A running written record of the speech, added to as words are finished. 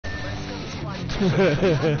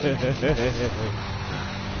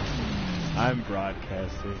I'm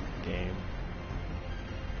broadcasting game.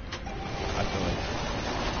 I feel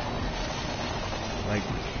like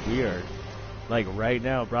we are, like right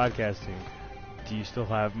now broadcasting. Do you still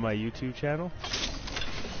have my YouTube channel?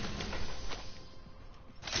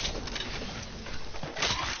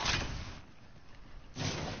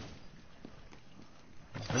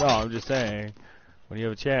 No, I'm just saying, when you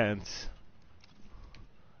have a chance,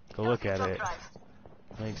 go look at it.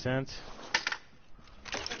 Make sense?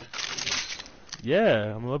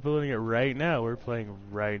 Yeah, I'm uploading it right now. We're playing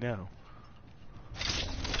right now.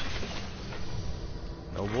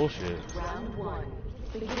 No bullshit. Round 1.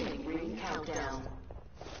 Beginning ring countdown.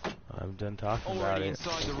 I'm done talking Already about it.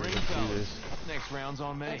 inside the ring, Let's do fellas. this. Next round's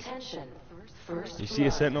on me. Attention. First You see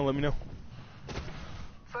a sentinel? Let me know.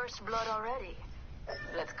 First blood already.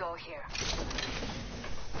 Let's go here.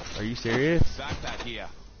 Are you serious? Backpack here.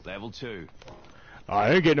 Level 2.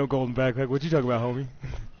 I ain't getting no golden backpack. What you talking about, homie?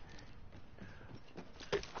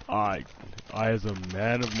 I as a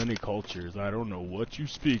man of many cultures, I don't know what you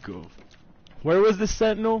speak of. Where was the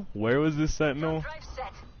sentinel? Where was the sentinel? Drive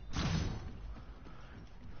set.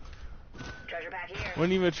 Treasure pack here.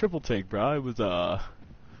 Wasn't even a triple take, bro. It was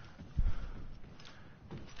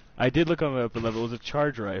I did look on the upper level. It was a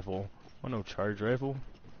charge rifle. Oh no, charge rifle.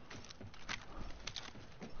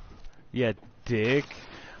 Yeah, dick.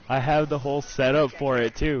 I have the whole setup for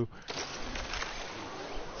it too.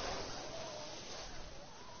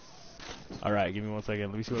 Alright, give me 1 second.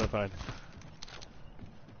 Let me see what I find.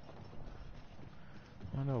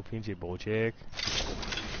 Oh no, pinche bullshit.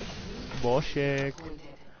 Bullshit. New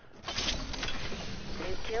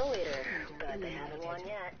kill leader, but they haven't won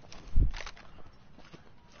yet.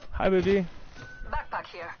 Hi, baby. Backpack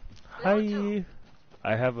here. Hi.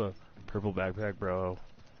 I have a purple backpack, bro.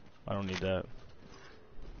 I don't need that.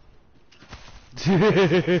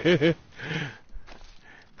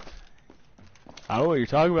 I don't know what you're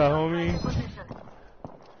talking about, homie.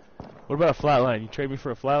 What about a flatline? You trade me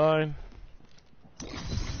for a flatline?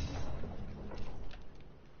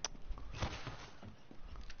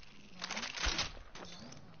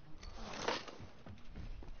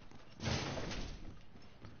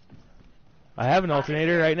 I have an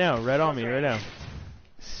alternator right now, right on me, right now.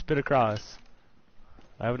 Spit across.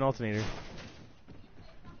 I have an alternator.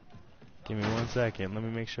 Give me 1 second. Let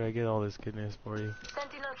me make sure I get all this goodness for you.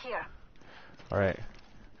 Sentinel here. Alright.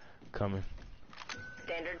 Coming.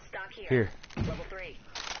 Standard stock here. Here. Level 3.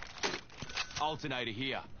 Alternator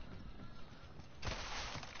here.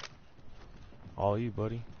 All you,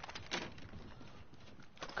 buddy.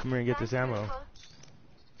 Come here and get this ammo.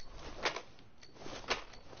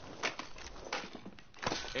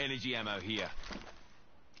 Energy ammo here.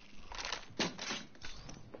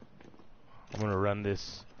 I'm gonna run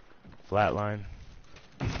this flatline.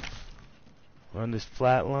 Run this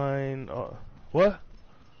flatline. Oh, what?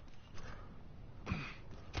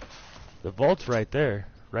 The vault's right there,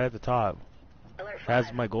 right at the top.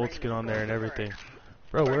 Has my gold skin on there and everything.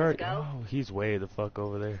 Bro, where are you? Oh, he's way the fuck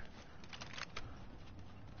over there.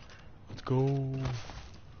 Let's go.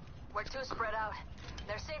 We're too spread out.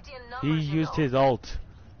 There's safety in He numbers. used his ult.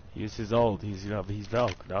 He used his ult. He's, you know, he's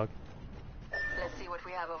Velk, dog. Let's see what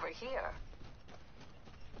we have over here.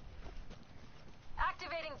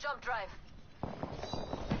 Activating jump drive.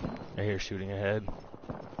 I hear shooting ahead.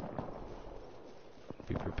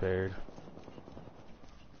 Be prepared.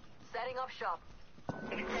 Setting up shop.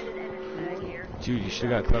 Extended energy bag here. Dude, you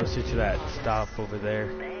should have got closer to that stop over there.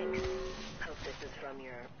 Thanks. Hope this is from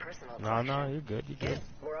your personal No, you're good, you're good.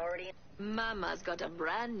 We're already. Mama's got a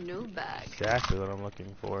brand new bag. Exactly what I'm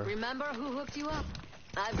looking for. Remember who hooked you up?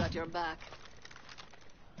 I've got your back.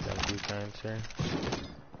 Got a good time, sir.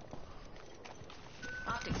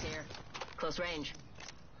 Optics here. Close range.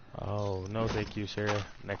 Oh, no thank you, sir.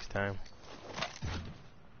 Next time.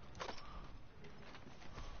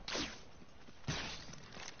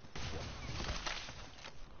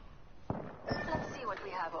 Let's see what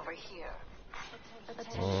we have over here.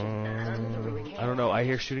 I don't know. I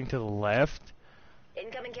hear shooting to the left.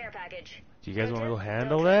 Incoming care package. Do you guys want to go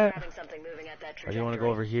handle that? Having something moving at that Or do you want to go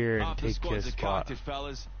over here and Half the take squads his are spot? collected,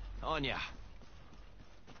 fellas. On ya.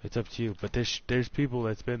 It's up to you. But there's people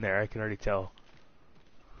that's been there. I can already tell.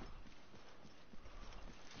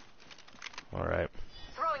 Alright.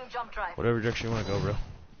 Throwing jump drive. Whatever direction you want to go, bro.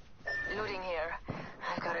 Looting here.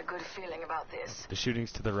 I've got a good feeling about this. The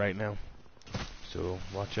shooting's to the right now. So,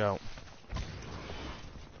 watch out.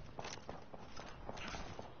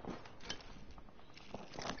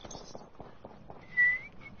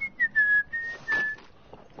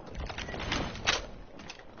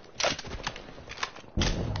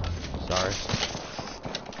 Sorry.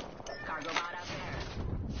 Cargo bot out there.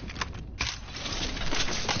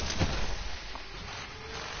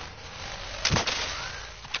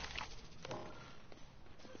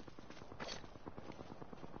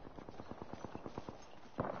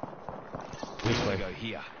 This way. Go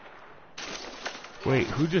here. Wait,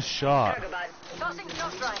 who just shot? Cargo bot. Tossing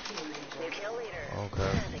smoke drive. New kill leader.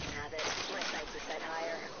 Okay. They can have it. My sights are set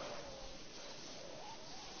higher.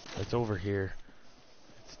 It's over here.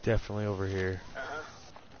 It's definitely over here.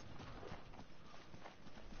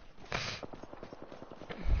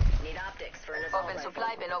 Need optics for an assault Open rifle.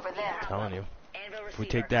 supply bin over there. I'm telling you. Anvil If we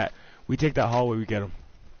receiver. take that hallway, we get him.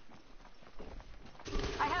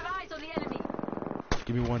 I have eyes on the enemy.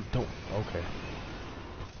 Give me one. Don't. Okay.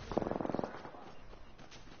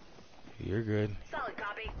 You're good. Solid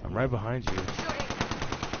copy. I'm right behind you.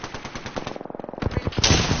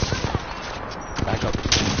 Back up.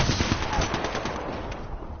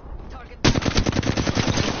 Target.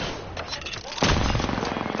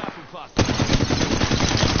 Knuckle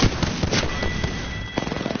cluster.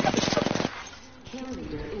 Kill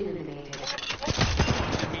leader eliminated.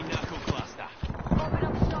 Enemy knuckle cluster. Open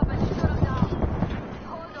up shop and shut them down.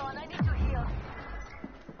 Hold on, I need to heal.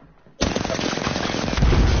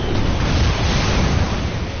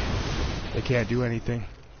 They can't do anything.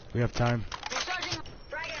 We have time. Recharging.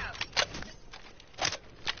 Frag out.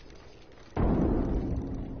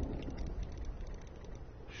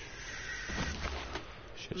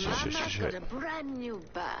 Mama's got Shit. a brand new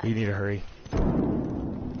bag. We need to hurry.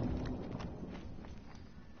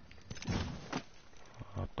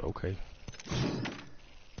 Okay.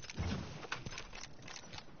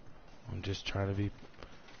 I'm just trying to be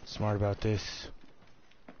smart about this.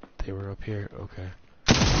 They were up here. Okay.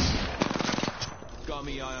 Got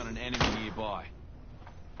me eye on an enemy nearby.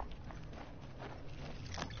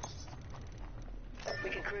 We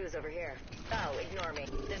can cruise over here. Oh, ignore me.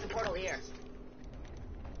 There's a portal here.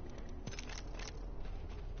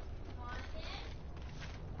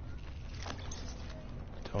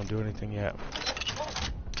 Don't do anything yet.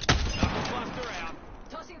 Knuckle cluster out.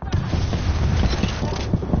 Tossing thermite.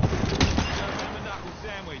 Serve them a knuckle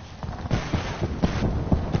sandwich.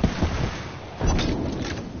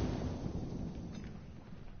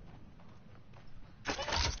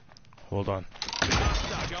 Hold on.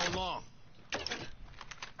 Cluster going long.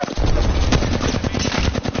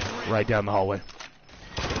 Right down the hallway.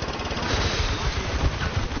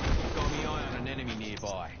 Got me eye on an enemy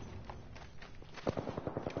nearby.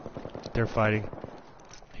 They're fighting.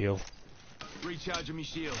 Heal. Recharging me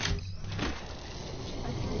shield.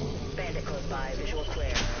 Bandit close by. Visual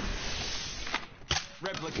clear.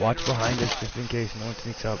 Replicator Watch behind us arrived. just in case no one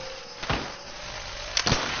sneaks up.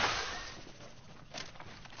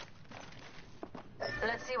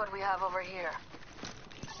 Let's see what we have over here.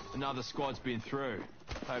 Another squad's been through.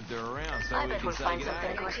 Hope they're around so I we bet can we'll say find g'day.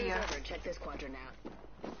 something. Cruise here. over. Check this quadrant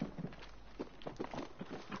out.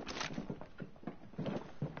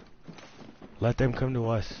 Let them come to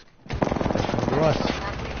us. Come to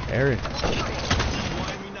us. Aaron.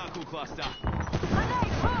 Enemy knuckle cluster.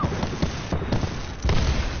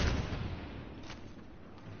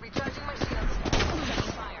 Recharging my shields.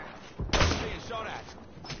 Taking fire. Being shot at.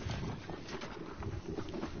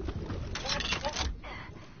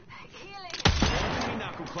 Healing. Enemy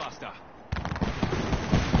knuckle cluster.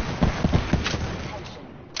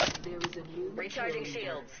 There is a new Recharging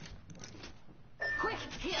shields. quick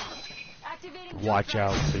heal. Activating. Watch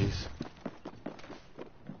out, please.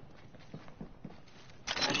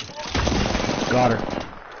 Got her.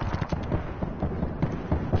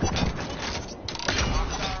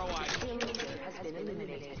 Far away. Has been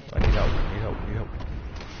eliminated. I need help. Need help. Need help.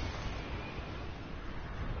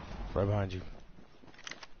 Right behind you.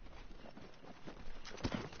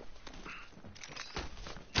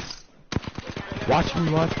 Watch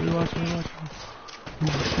me, watch me, watch me, watch me.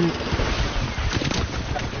 Oh shit.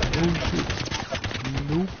 Oh shit.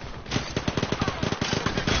 Nope.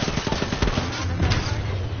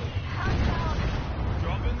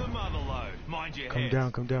 Dropping the mother load. Mind your Come head.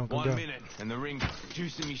 down, come down, come 1 down. minute, and the ring's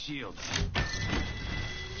juicing me shields.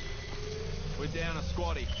 We're down a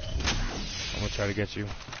squatty. I'm gonna try to get you.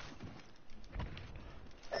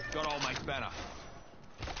 Got old mate's banner.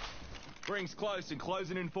 Ring's close and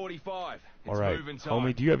closing in 45. It's Alright. moving time.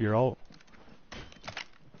 Homie, do you have your ult?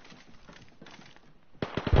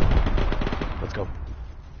 Let's go.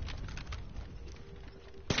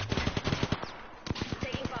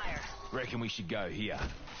 Taking fire. Reckon we should go here.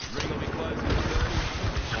 Ring will be closing in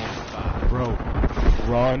 30. Bro,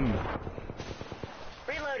 run.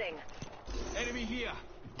 Reloading. Enemy here.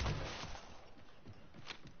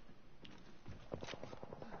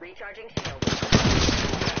 Recharging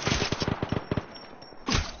shield.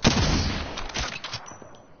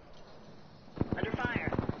 Under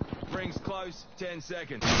fire. Rings close. 10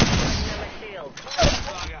 seconds. My shield.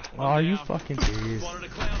 Bugger. Oh, are you Down. fucking serious? Spotted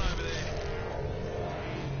a clown over there.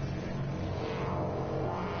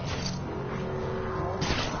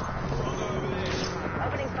 Wrong over there.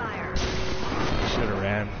 Opening fire. Should've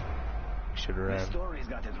ran. Should've The ran. story's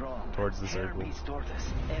got it wrong. Towards the circle. Herbie's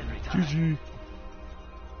tortoise every time. GG.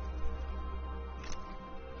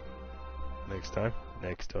 Next time.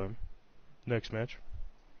 Next time. Next match.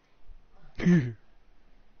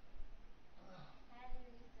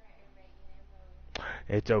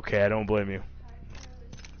 It's okay, I don't blame you.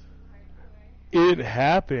 It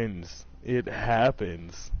happens. It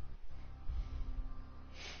happens.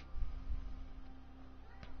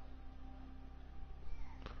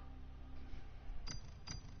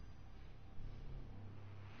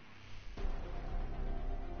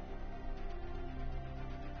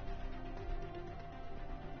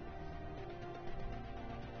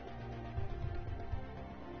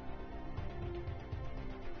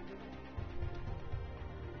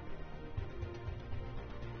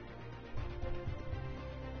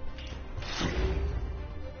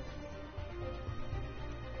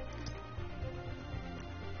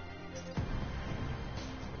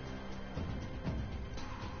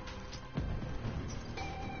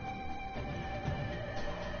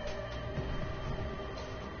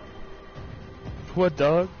 What,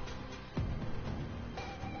 dog?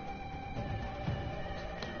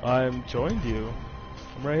 I'm joined you.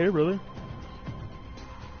 I'm right here, brother.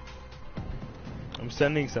 I'm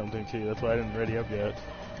sending something to you. That's why I didn't ready up yet.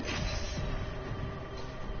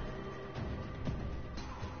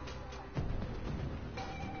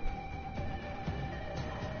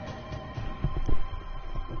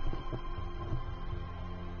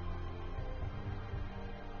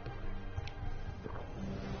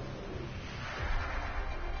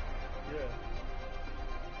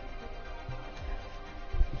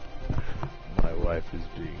 My wife is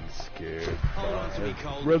being scared. Hold on to me,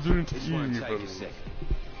 Cole. Resident This won't take Evil. a second.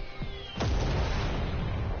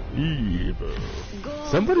 Evil.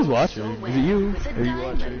 Somebody's watching. Is it you? Are you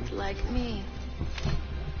watching? Like me.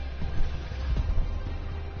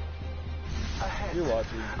 You're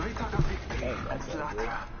watching.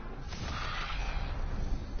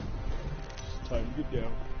 Time to get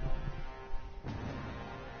down.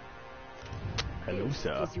 Hello,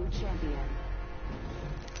 sir. Is your champion.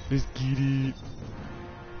 Let's get it.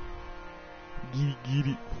 Get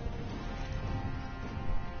it.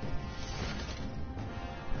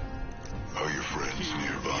 Are your friends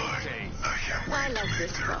nearby? I can't I wait like to make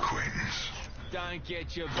this their spot. acquaintance. Don't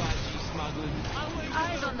get your budgie smuggled.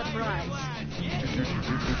 Eyes on the prize.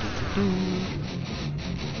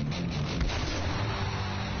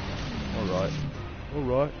 Alright.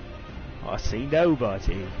 Alright. I see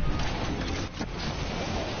nobody.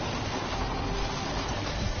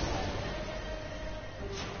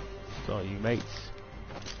 It's all you mates.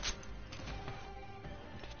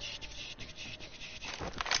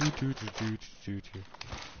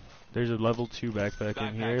 There's a level 2 backpack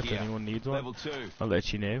in here if anyone needs one. Level 2. I'll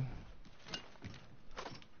let you know.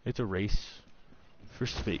 It's a race for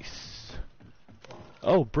space.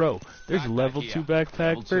 Oh, bro, there's a Backpack level here. 2 backpack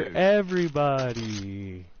Level for 2.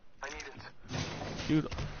 everybody. I need it. Dude,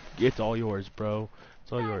 it's all yours, bro.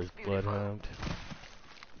 It's all yours, Bloodhound.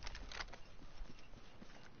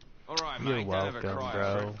 Alright, You're mate. Don't have a welcome, cry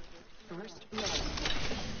bro.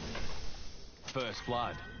 First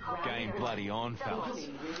blood. Game bloody on, fellas.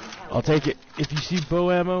 I'll take it. If you see bow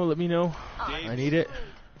ammo, let me know. I need it.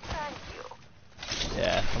 Thank you.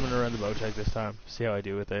 Yeah, I'm gonna run the bow tag this time. See how I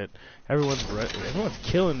do with it. Everyone's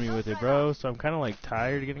killing me with it, bro. So I'm kind of like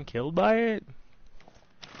tired of getting killed by it.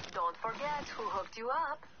 Don't forget who hooked you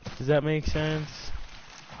up. Does that make sense?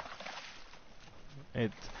 They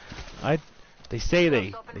say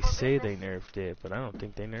they nerfed it, but I don't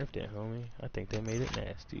think they nerfed it, homie. I think they made it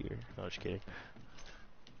nastier. No, just kidding.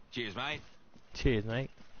 Cheers, mate. Cheers, mate.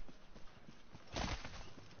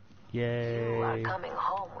 You are Yay. coming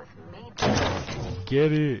home with me today.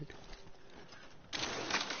 Get it.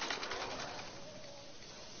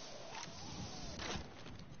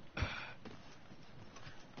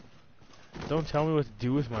 Don't tell me what to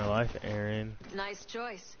do with my life, Aaron. Nice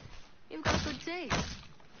choice. You've got good taste.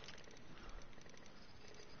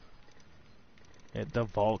 The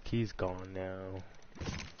vault key's gone now.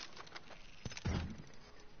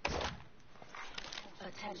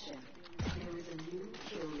 Attention. There is a new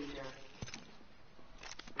kill leader.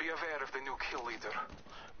 Be aware of the new kill leader.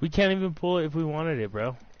 We can't even pull it if we wanted it,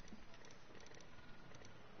 bro.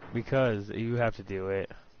 Because you have to do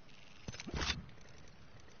it.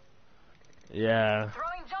 Yeah.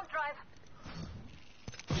 Throwing jump drive.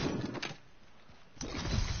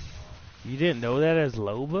 You didn't know that as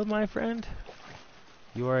Loba, my friend?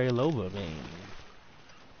 You are a Loba main.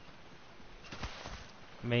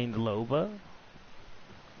 Main Loba?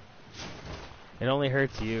 It only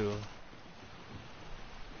hurts you.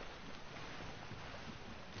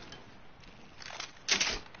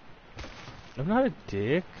 I'm not a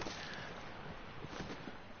dick.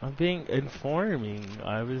 I'm being informing.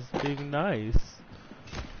 I was being nice.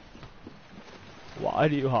 Why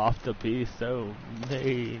do you have to be so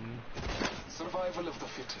mean? Survival of the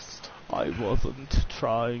fittest. I wasn't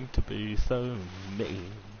trying to be so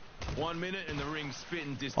mean. 1 minute and the ring's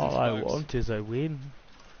spitting distance, All I folks. want is a win.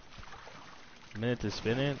 Minute to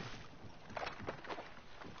spin it.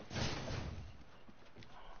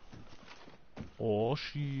 Oh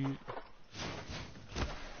shit.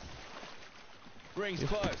 Ring's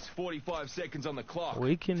close. 45 seconds on the clock.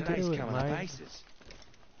 We can Today's do it, coming mate. up aces.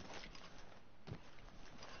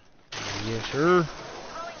 Yes, sir.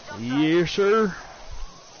 Yes, sir.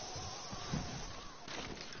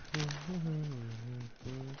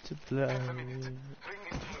 To play. Ring is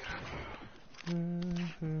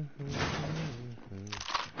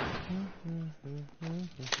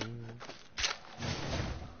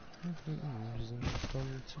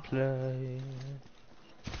Come to play.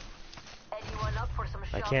 Anyone up for some I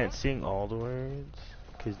shopping? can't sing all the words,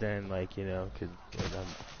 cause then, like, you know, cause when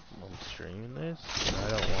I'm streaming this, and I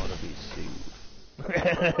don't want to be sued.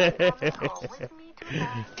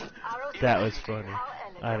 That was funny.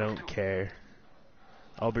 I don't care.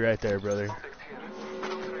 I'll be right there, brother.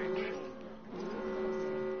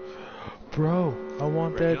 Bro, I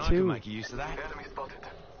want Reckon that I can too. make use of that. enemy spotted.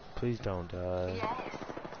 Please don't die.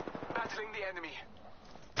 Battling the enemy.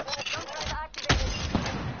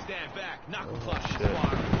 Stand back. Knuckle Oh, clutch. shit.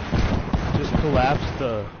 Fire. Just collapse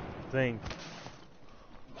the thing.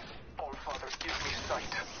 All Father, give me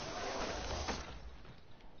sight.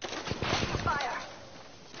 Fire.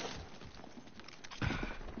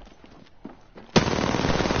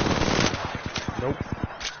 Nope.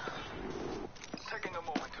 Taking a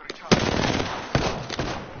moment to recharge.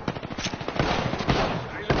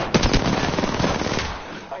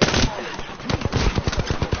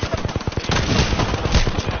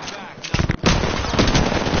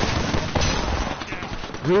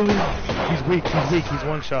 Really? He's weak, he's weak, he's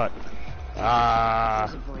one shot. Ah.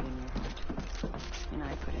 was avoiding you. And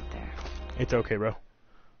I put it there. It's okay, bro.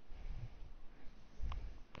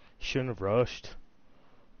 Shouldn't have rushed.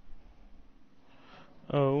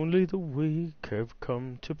 Only the weak have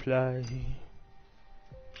come to play.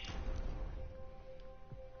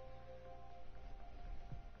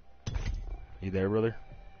 You there, brother?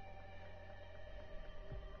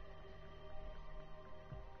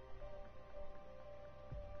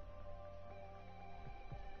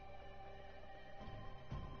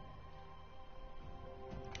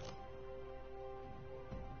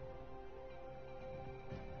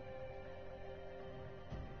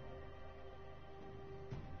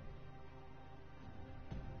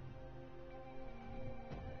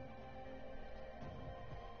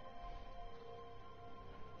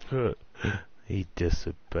 He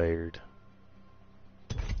disappeared.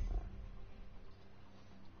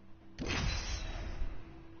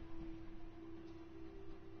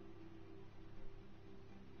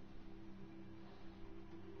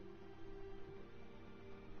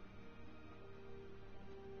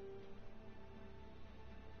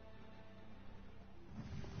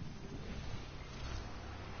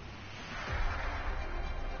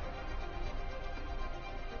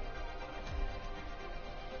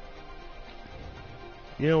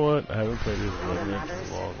 You know what? I haven't played this game in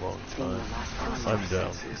a long time. I'm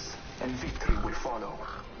down. And victory will follow.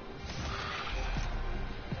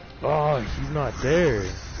 Oh, he's not there.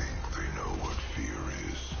 Think they know what fear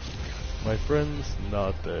is. My friend's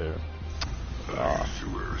not there. I used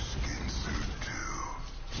to wear a skin suit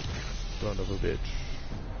too. Son of a bitch.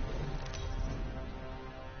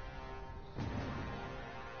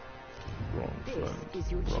 Wrong friend.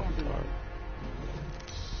 Is your Wrong champion. time.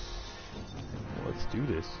 Let's do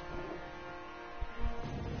this.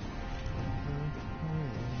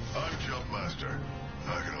 I'm Jumpmaster.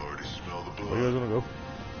 I can already smell the Where you guys blood. wanna go?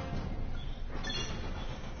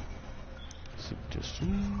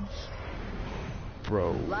 Suggestions?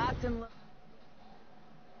 Bro. Locked and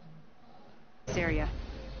this area.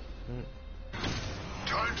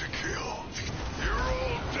 Time to kill. You're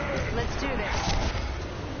all dead. Let's do this.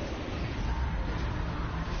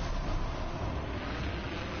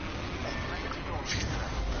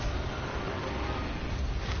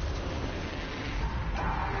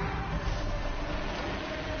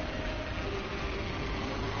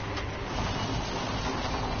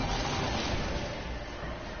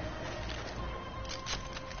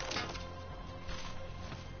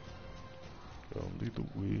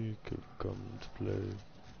 could come to play.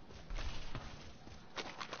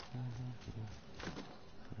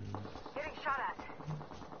 Getting shot at.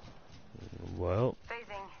 Well,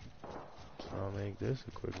 Phasing. so I'll make this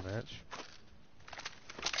a quick match.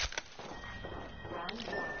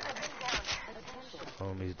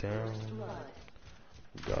 Homie's down.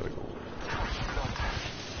 Gotta go.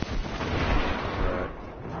 Right.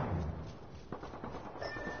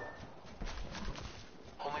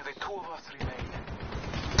 Only the two of us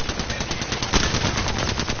remain.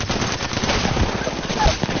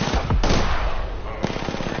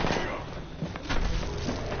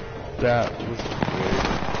 That was great.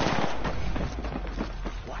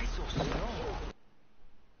 Why so slow?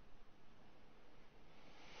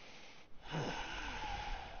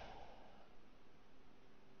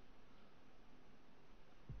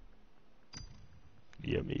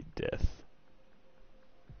 Yummy death.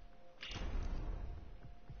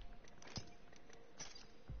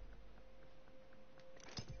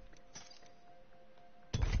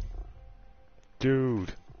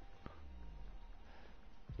 Dude.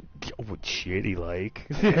 What shitty like?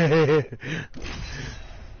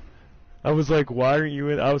 I was like, why aren't you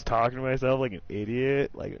in? I was talking to myself like an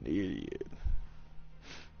idiot. Like an idiot.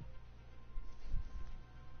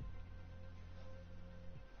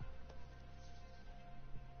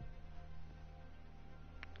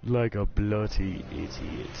 Like a bloody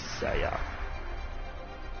idiot, sire.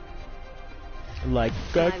 Like a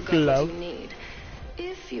I've got glove. what you need,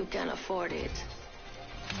 if you can afford it.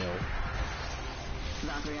 No.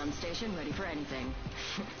 Valkyrie on station, ready for anything.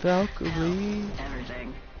 Valkyrie.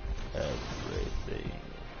 Everything. Everything.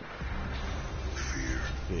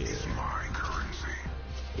 Fear is my currency.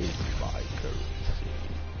 Is my currency.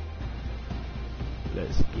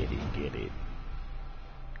 Let's get it.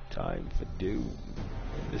 Time for doom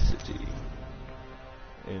in the city.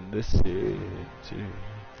 In the city.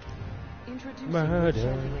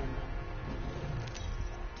 Murder.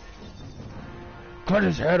 Cut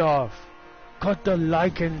his head off. Cut the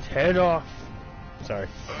Lycan's head off. Sorry.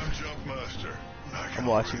 I'm Jumpmaster. I'm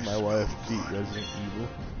watching my wife beat Resident Evil.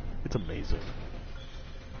 It's amazing.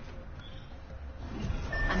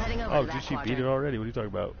 I'm heading over Oh, to that dude, she beat it quadrant. already. What are you talking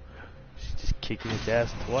about? She's just kicking his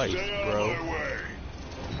ass twice, Stay out bro. of my way.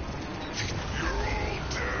 You're all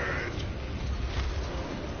dead.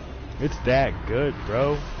 It's that good,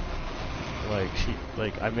 bro.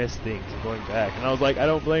 I missed things going back, and I was like, I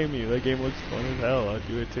don't blame you. That game looks fun as hell. I'd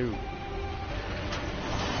do it too.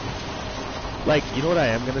 Like, you know what I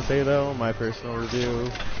am gonna say though? My personal review.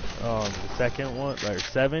 The second one, or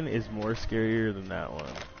 7, is more scarier than that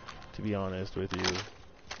one. To be honest with you.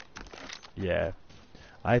 Yeah.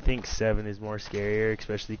 I think 7 is more scarier,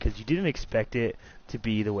 especially because you didn't expect it to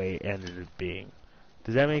be the way it ended up being.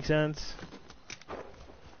 Does that make sense?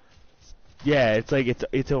 Yeah, it's like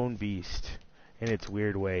its own beast in its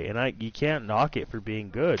weird way, and you can't knock it for being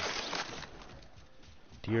good.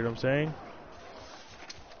 Do you hear what I'm saying?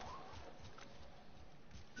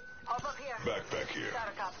 Hop up here. Backpack here.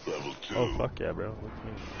 Static up. Level 2. Oh fuck yeah, bro. Look at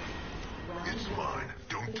me. It's mine.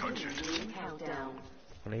 Don't touch it. Countdown.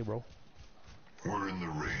 Hey, bro. We're in the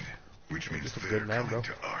ring, which means Just a they're good man, coming bro.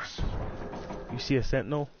 to us. You see a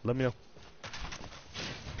sentinel? Let me know.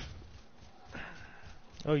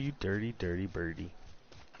 Oh, you dirty, dirty birdie.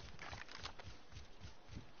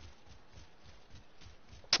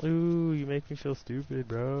 Ooh, you make me feel stupid,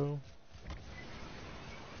 bro.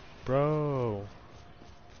 Bro.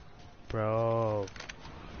 Bro.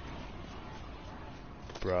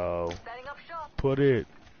 Bro. Setting up shop. Put it.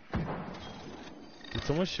 Did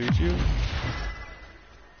someone shoot you?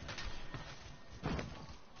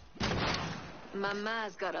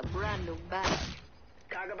 Mama's got a brand new bag.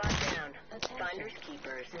 Cargo bot down. Finders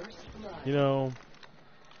keepers. You know,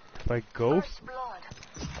 if I go, First blood.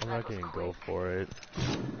 I'm not gonna go for it.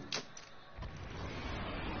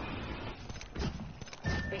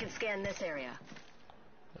 We can scan this area.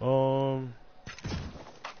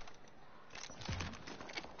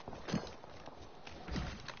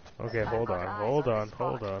 Okay, hold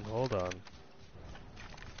on.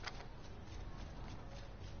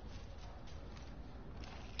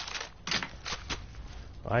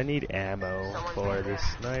 I need ammo Someone's for in this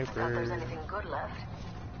there. Doubt there's sniper. anything good left.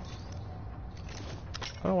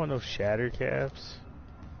 I don't want no shatter caps.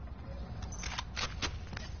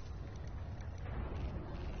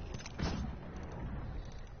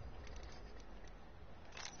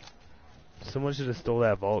 Someone should have stole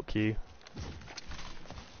that vault key.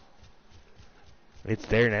 It's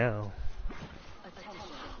there now.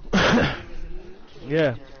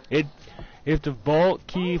 Yeah, if the vault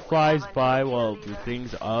key flies by while the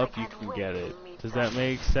thing's up, you can get it. Does that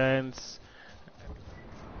make sense?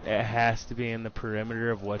 It has to be in the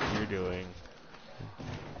perimeter of what you're doing.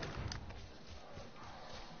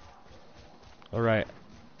 Alright.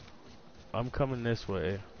 I'm coming this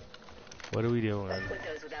way. What are we doing? With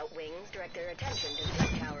those without wings, direct their attention to the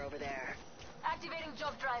big tower over there. Activating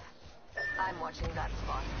jump drive. I'm watching that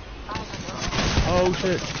spot. Oh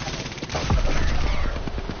shit.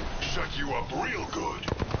 Shut you up real good.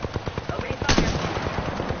 Opening fire.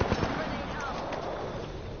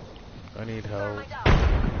 I need help.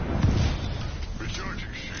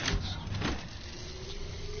 Recharging shields.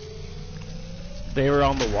 They were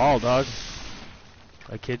on the wall, dog.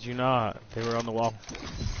 I kid you not. They were on the wall.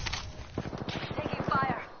 Taking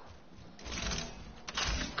fire.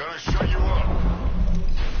 Gonna shut you up.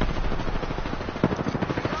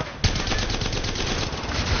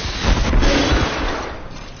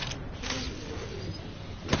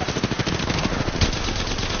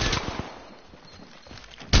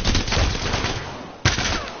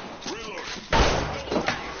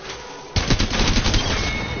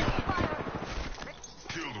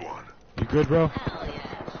 You good, bro? Hell yeah.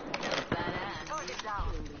 That was badass. Target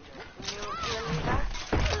down. New kill leader.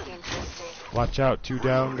 Interesting. Watch out. 2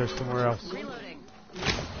 down. They're somewhere else. Reloading.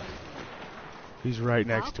 He's right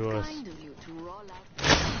next to us. Kind of you to roll out.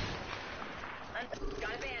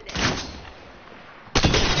 Got a bandit.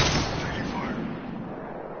 Taking fire.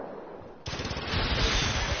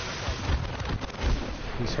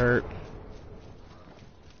 He's hurt.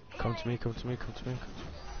 Come to me. Come to me. Come to me.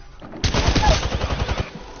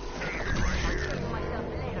 Enemy right here. Myself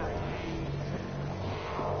later.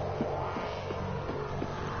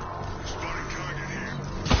 Spotting target here.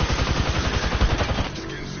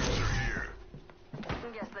 Skin suits are here.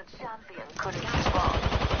 Guess the champion couldn't respond.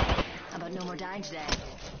 How about no more dying today?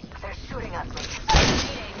 They're shooting at me.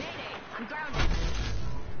 Mayday, mayday. I'm grounded.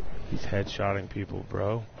 He's headshotting people,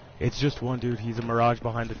 bro. It's just one dude. He's a mirage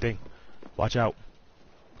behind the thing. Watch out.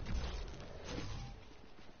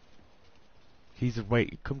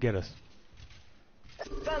 Wait, come get us.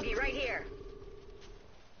 Bogey right here.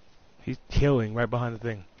 He's killing right behind the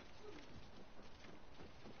thing.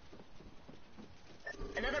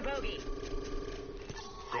 Another bogey.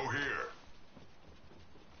 Go here.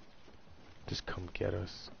 Just come get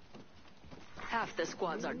us. Half the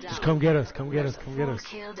squads are down. Just come get us. Come get us. Come get us.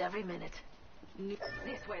 Killed every minute.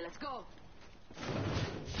 This way, let's go.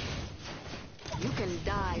 You can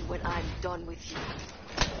die when I'm done with you.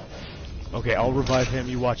 Okay, I'll revive him.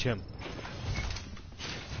 You watch him.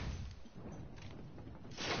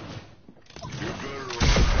 You better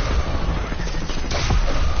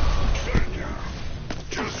shut it down.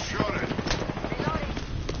 Just shut it. Reloading.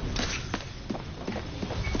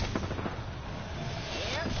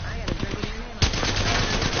 Yep, I got a drink in your name.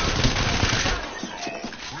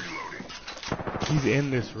 Reloading. He's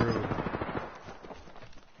in this room.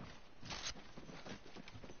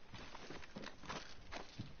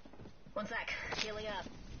 One sec. Healing up.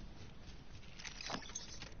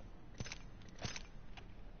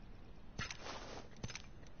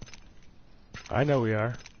 I know we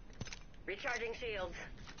are. Recharging shields.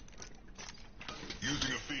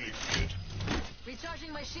 Using a Phoenix kit.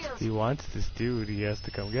 Recharging my shields. He wants this dude. He has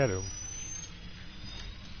to come get him.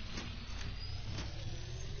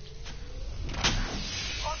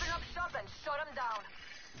 Open up shop and shut them down.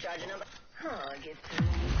 Charging up. Huh, get to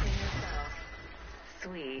know you clean yourself.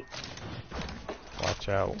 Sweet. Watch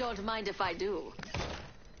out. Don't mind if I do.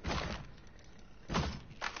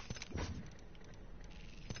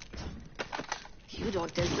 You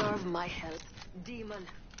don't deserve my help, demon.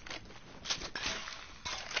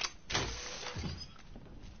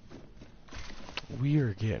 We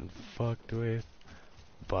are getting fucked with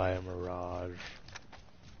by a mirage.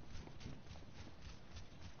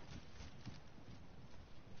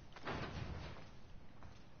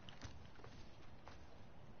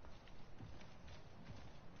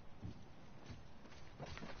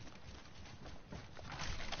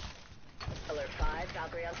 Alert 5,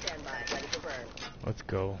 Valkyrie on standby, ready for burn. Let's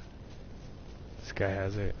go. This guy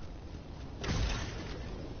has it.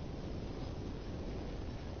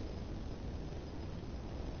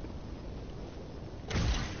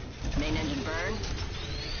 Main engine burn.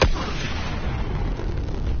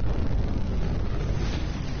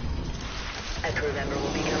 A crew member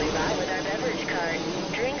will be coming by with our beverage cart.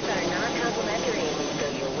 Drinks are not complimentary, so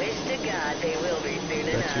you wish to God they will be soon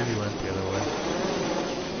That enough. Judy went the other way.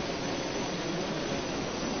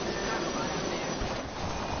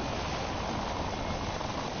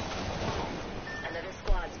 Another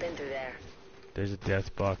squad's been through there. There's a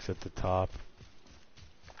death box at the top.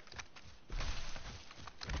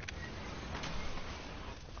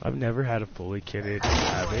 I've never had a fully kitted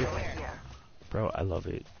Havoc. Here. Bro, I love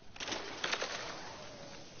it.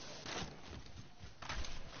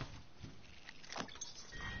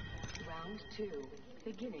 Round 2.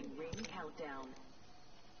 Beginning ring countdown.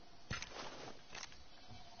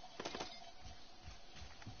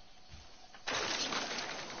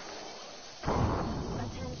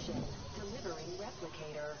 Attention. Delivering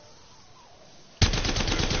replicator.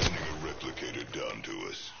 They're sending a replicator down to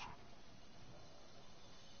us.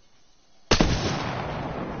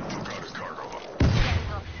 Took out his cargo.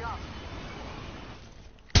 Top shot.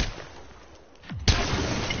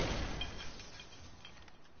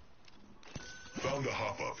 Found a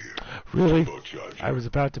hop up here. Really? Turbocharger. I was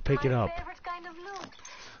about to pick it My up. favorite kind of loot.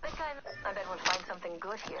 The kind I bet we'll find something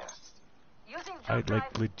good here. Using I jump drive.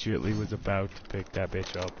 like legitly was about to pick that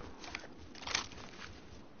bitch up.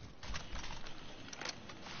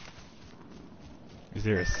 Is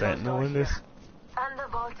there a sentinel in this? And the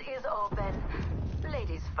vault is open.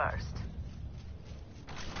 Ladies first.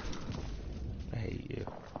 I hate you.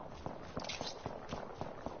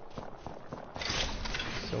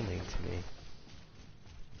 So mean to me.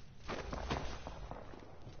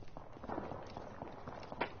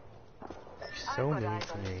 So I've got mean eyes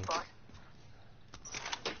to on me. this spot.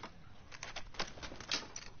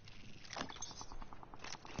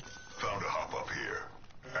 Found a hop up here.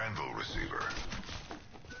 Anvil receiver.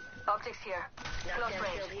 Optics here. Close Knockdown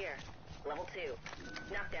range. shield here. Level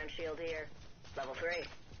 2. Knockdown shield here. Level 3.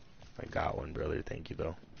 I got one, brother. Thank you,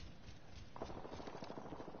 though.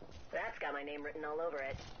 That's got my name written all over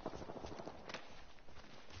it.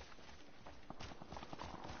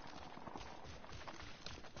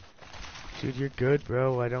 Dude, you're good,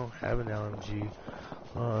 bro. I don't have an LMG.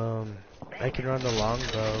 I can run the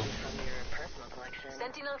longbow. From your personal collection.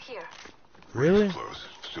 Sentinel here. Really? Close.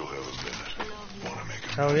 Still have a minute. Wanna make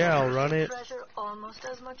a Hell yeah, I'll run it. Treasure almost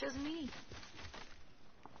as much as me.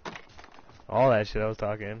 All that shit I was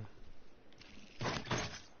talking.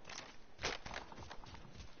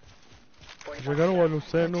 I don't want no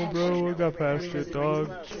sentinel, bro. I got past it, dog.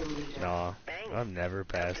 Nah, I'm never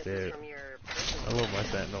past it. I love my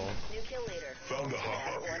sentinel. New kill leader. Found a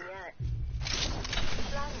hop up One here. yet.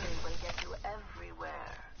 Flattery will get you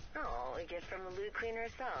everywhere. Oh, a gift from the loot queen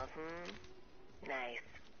herself, Nice.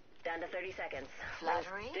 Down to 30 seconds.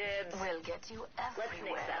 Flattery Dibs. will get you Let's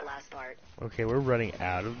everywhere. nix that last part. Okay, we're running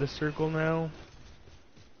out of the circle now.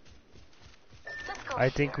 Let's go I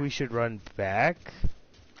think here. we should run back.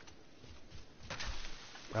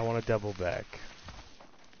 I want to double back.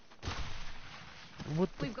 What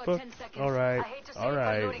the We've got fuck? 10 seconds. Alright, I hate to see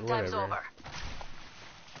alright, it, but looting time's whatever. over.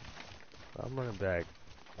 I'm running back.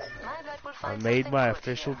 I bet we'll I find made something my good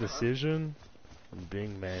official here. decision. I'm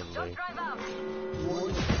being manly. Don't drive out.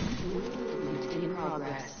 In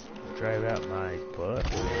progress. Drive out my butt.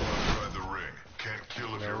 Outside the ring. Can't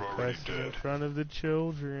kill if you're No already question in dead. front of the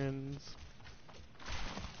children's.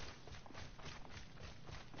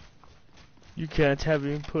 You can't have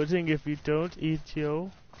any pudding if you don't eat,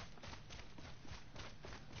 yo.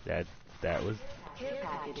 That was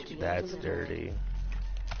that's dirty.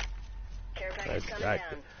 Care package That's coming that.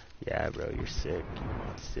 down. Yeah, bro, you're sick.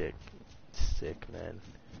 Sick, man.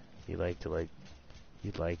 You like to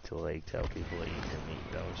tell people to eat your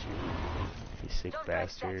meat, don't you? You sick Don't break that.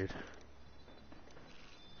 bastard.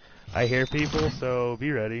 I hear people, so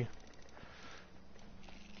be ready.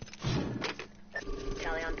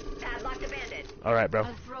 Tally on. Padlocked a bandit. All right, bro.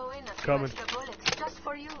 I'll throw in a few Coming. extra bullets just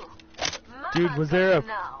for you. Dude, Mama's was there coming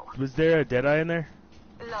a now. was there a Deadeye in there?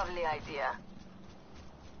 Lovely idea.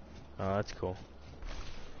 Oh, that's cool.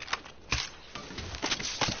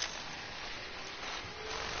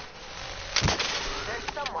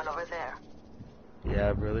 There's someone over there.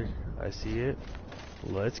 Yeah, brother. I see it.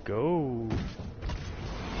 Let's go.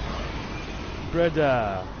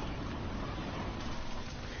 Brother.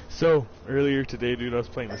 So, earlier today, dude, I was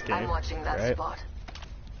playing this game. I'm watching that right? spot.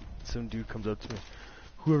 Some dude comes up to me.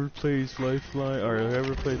 Whoever plays Lifeline, or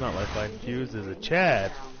whoever plays, not Lifeline, Fuse is a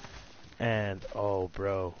Chad. And, oh,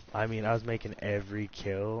 bro. I mean, I was making every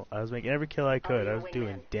kill. I was making every kill I could. I was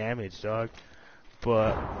doing damage, dog.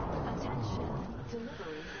 But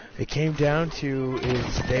it came down to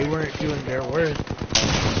is they weren't doing their work.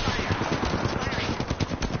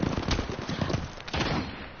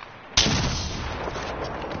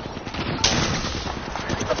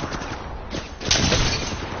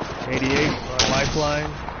 Lifeline.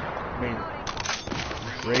 I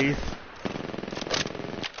mean, Wraith.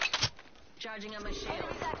 Charging on my shield.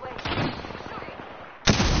 Enemy that way.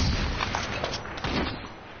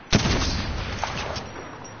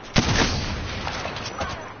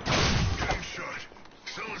 Getting shot.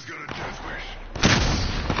 Someone's got a death wish.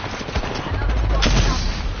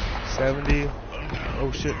 70.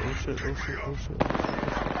 Oh shit, oh shit, oh shit, oh shit.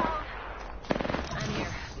 I'm here.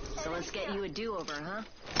 So let's get you a do-over, huh?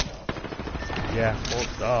 Yeah,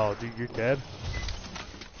 oh, dude, you're dead?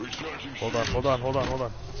 Hold on, hold on, hold on, hold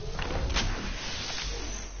on.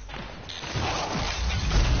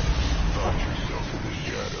 Find yourself in the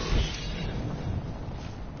shadows.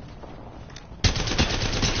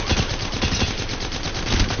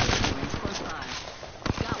 Rings close by.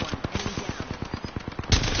 Got one. Enemy down.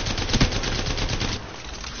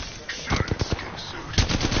 Shot in skin suit.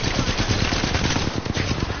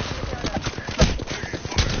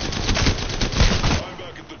 I'm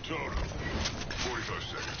back at the totem. 45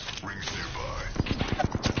 seconds. Rings nearby.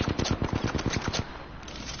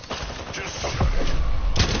 Just shot it.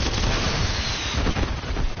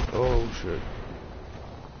 Oh shit.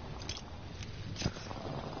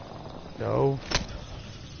 No.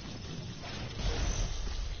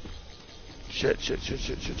 Shit, shit, shit,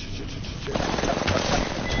 shit, shit, shit, shit, shit, shit.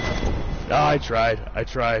 Ah, I tried.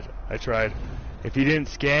 If he didn't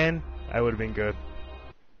scan, I would have been good.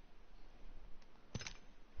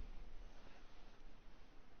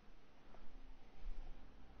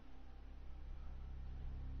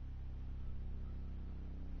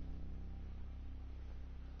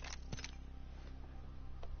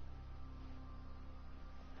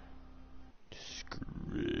 Screw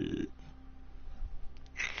it.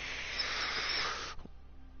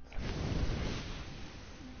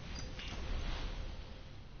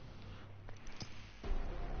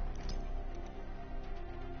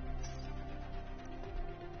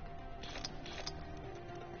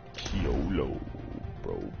 YOLO,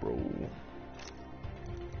 bro.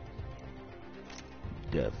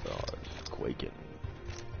 Death on quaking.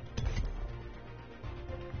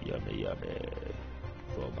 Yummy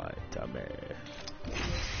for my tummy.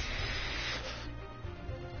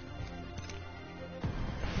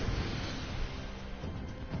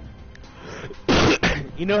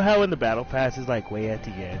 You know how in the battle pass is like way at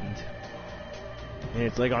the end and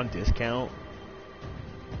it's like on discount?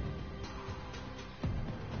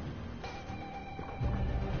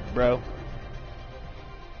 Bro,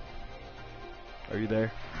 are you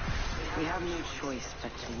there? We have no choice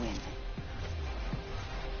but to win.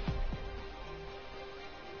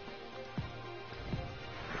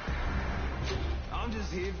 I'm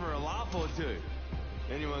just here for a laugh or two.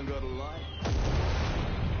 Anyone got a light?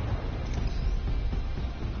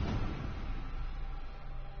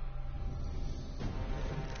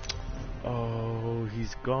 Oh,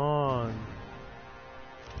 he's gone.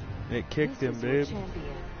 It kicked him, babe.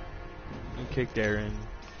 It kicked Aaron.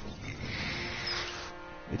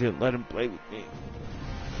 It didn't let him play with me.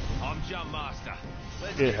 I'm Jump Master.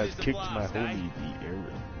 Let's It get has this a kicked my blast, eh? homie, the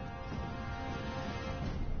Aaron.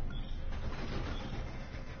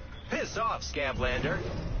 Piss off, Scaplander.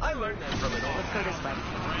 I learned that from an old... Let's go this way.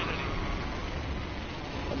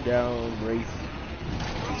 I'm down, Wraith.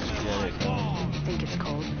 Get it. Think it's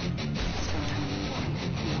cold?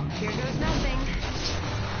 Here goes nothing.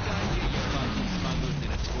 Don't get your fucking smugglers in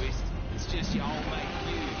a twist. It's just your old mate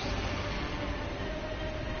Hughes.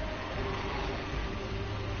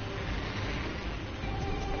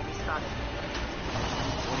 Enemy spotted.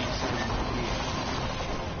 What are you saying here?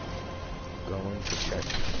 Going to check.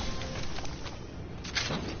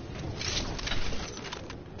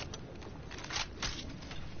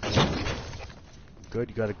 Good,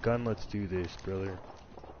 you got a gun, let's do this, brother.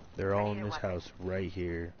 They're all in this house right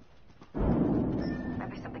here. Might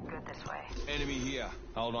be something good this way. Enemy here.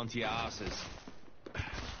 Hold on to your asses.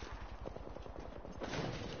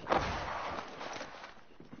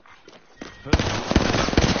 Look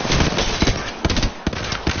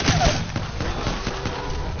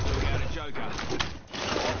out a Joker.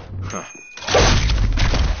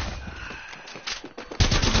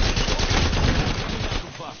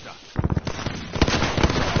 Buster.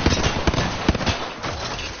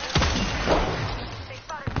 They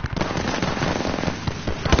spotted.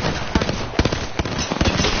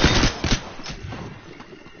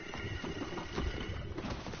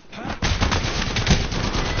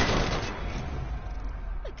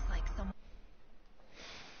 Looks like some.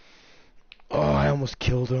 Oh, I almost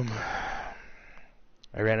killed him.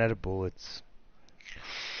 I ran out of bullets.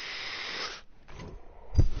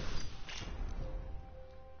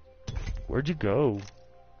 Where'd you go?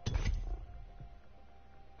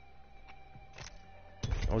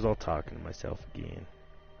 I was all talking to myself again.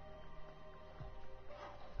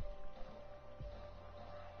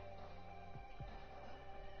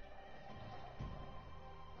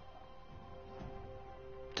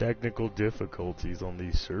 Technical difficulties on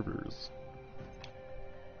these servers.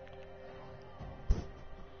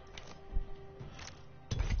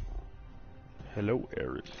 Hello,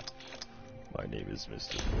 Aaron. My name is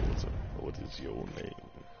Mr. Forza. What is your name?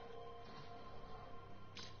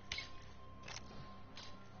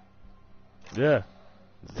 Yeah,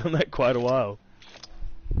 it's done that quite a while.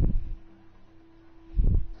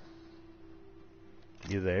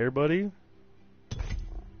 You there, buddy?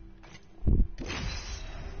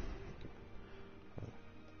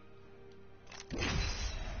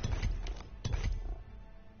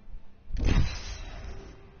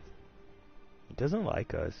 He doesn't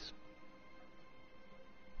like us.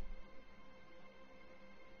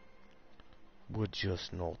 We're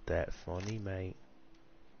just not that funny, mate.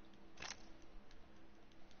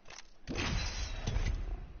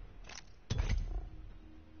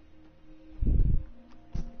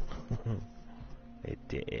 It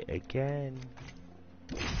did it again.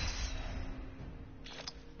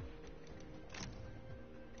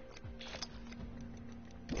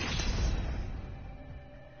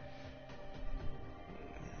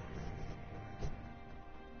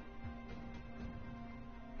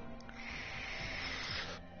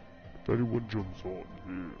 If anyone jumps on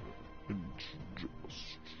here, it's just...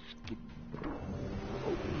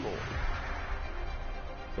 Oh, Lord.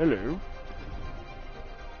 Hello.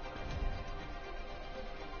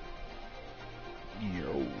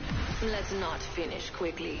 Yo. Let's not finish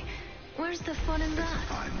quickly. Where's the fun in that?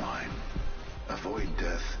 Fine line. Avoid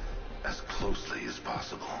death as closely as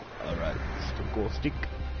possible. Alright, Mr. Ghostic.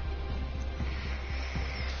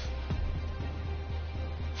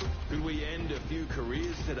 Could we end a few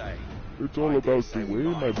careers today? It's all about the way,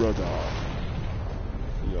 my brother.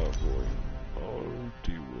 Yeah, boy. All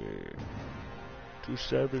the way. To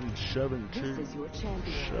 772. This is your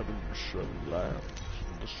champion. 7 lands.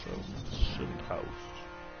 In the 7th house.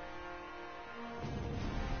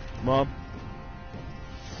 Mom.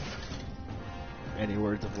 Any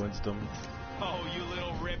words of wisdom? Oh, you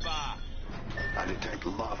little ripper. I detect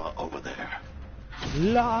lava over there.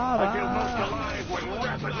 Lava! I feel most alive when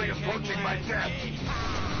rapidly approaching my death.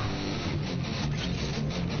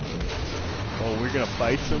 Oh, we're gonna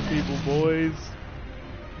fight some people, boys.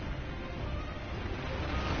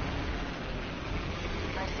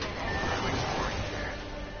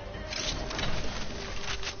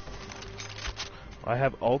 I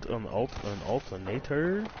have an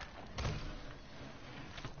alternator.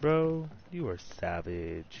 Bro, you are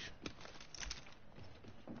savage.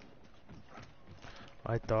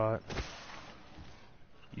 I thought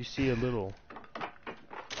you see a little.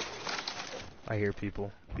 I hear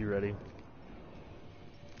people. Be ready.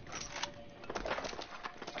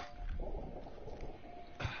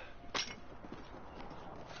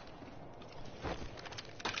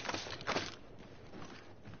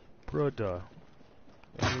 Brother.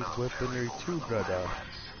 I need weaponry too, brother.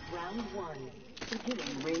 Round 1.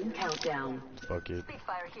 Beginning ring countdown. Fuck it.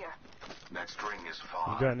 Fire here. Next ring is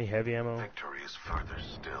far. You got any heavy ammo? Victory is further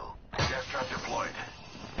still. Gas trap deployed.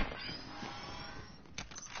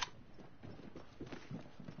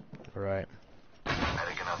 Alright.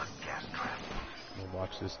 Adding another gas trap. I'm gonna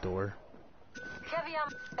watch this door. Heavy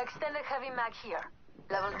extended heavy mag here.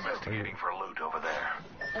 Level 2. Investigating for loot over there.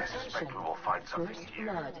 I suspect we will find something First here.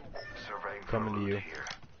 blood. Surveying for Coming to loot you. here.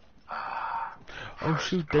 Ah. Oh First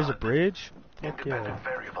shoot, there's a blood. bridge? Fuck Independent yeah.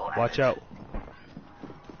 variable Watch added. out.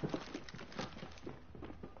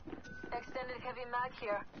 Extended heavy mag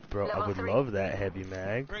here. Bro, I Level would 3. love that heavy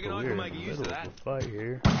mag, but Reckon I we're can in make the use of middle of that. a fight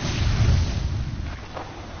here.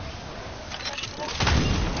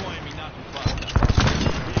 Deploying me nothing but.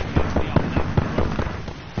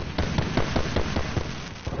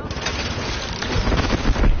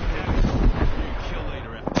 Kill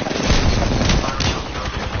later.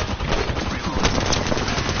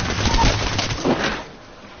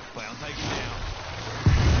 Well, take him down.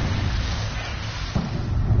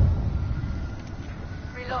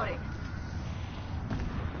 Reloading.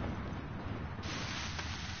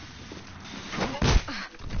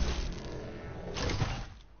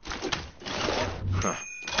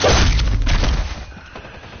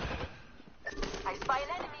 I spy an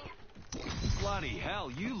enemy. Bloody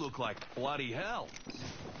hell, you look like bloody hell.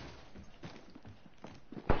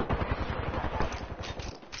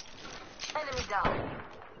 Enemy down.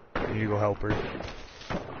 Here you go, help her.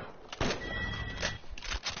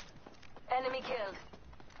 Enemy killed.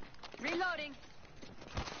 Reloading.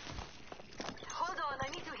 Hold on, I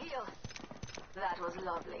need to heal. That was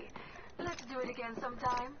lovely. Let's do it again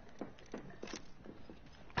sometime.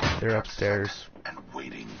 They're upstairs. And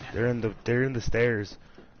waiting. They're in the stairs.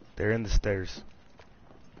 They're in the stairs.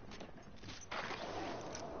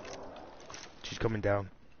 She's coming down.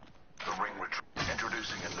 The ring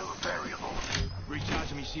introducing a new variable.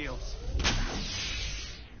 Recharging me shields.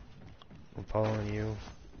 I'm following you.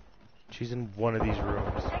 She's in one of these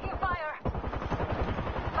rooms. Taking fire.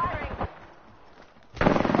 Firing.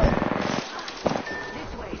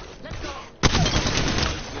 This way. Let's go.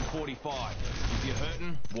 Close to 45. If you're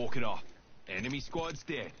hurting, walk it off. Enemy squad's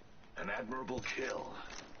dead. An admirable kill.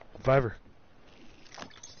 Reviver.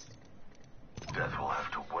 Death will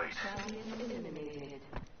have to wait. Target eliminated.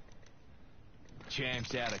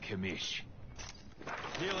 Champ's out of commish.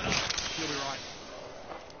 Healing up. She'll be right.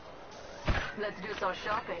 Let's do some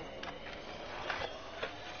shopping.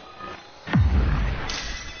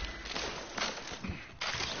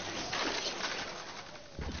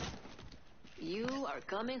 You are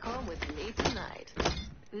coming home with me tonight.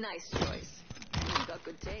 Nice choice. You got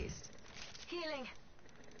good taste. Healing.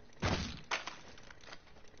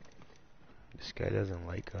 This guy doesn't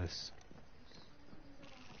like us.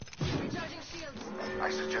 Recharging shields.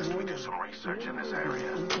 I suggest we do some research in this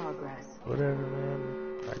area. In progress. Whatever, man.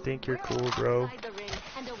 I think you're cool, bro. Outside the ring,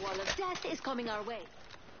 and a wall of death is coming our way.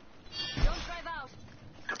 Don't drive out.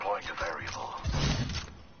 Deploying to variable.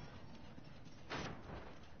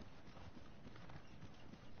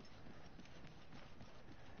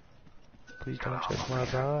 Please don't check my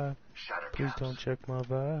vibe. Please don't check my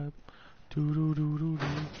vibe. Doo doo doo doo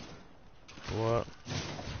doo. What?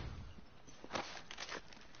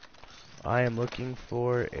 I am looking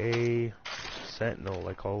for a sentinel,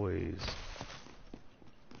 like always.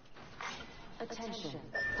 Attention.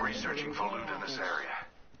 Researching for loot in this area.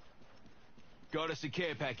 Got us a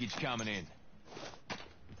care package coming in.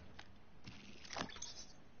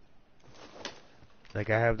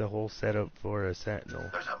 Like I have the whole setup for a sentinel.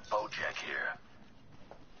 There's a Bojack here.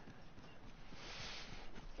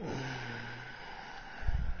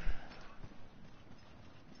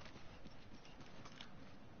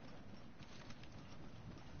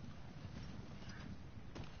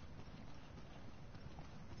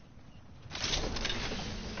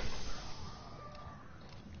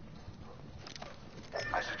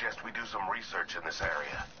 I suggest we do some research in this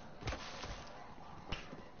area.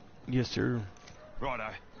 Yes, sir.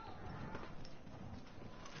 Righto.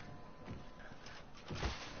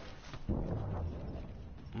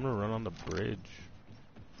 I'm gonna run on the bridge.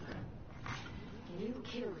 New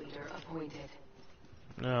kill leader appointed.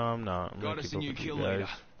 No, I'm not. I'm Got gonna us keep a up new with you kill guys. leader.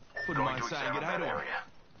 Wouldn't Going mind to saying examine good day that to him. area.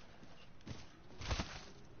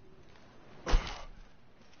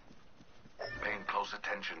 Paying close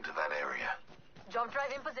attention to that area. Jump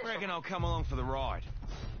drive in position. Reckon I'll come along for the ride.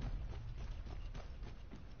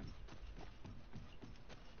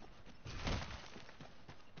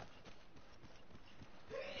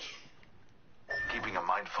 Keeping a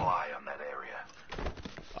mindful eye on that area.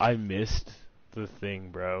 I missed the thing,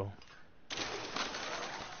 bro.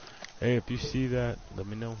 Hey, if you see that, let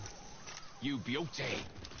me know. You beauty.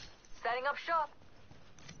 Setting up shop.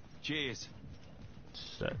 Cheers.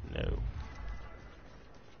 Set no.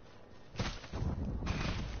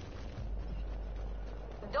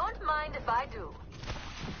 Don't mind if I do.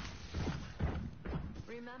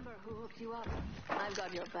 Remember who hooked you up. I've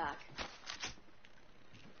got your back.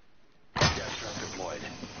 Gas trap deployed.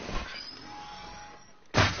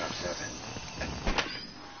 Trap 7.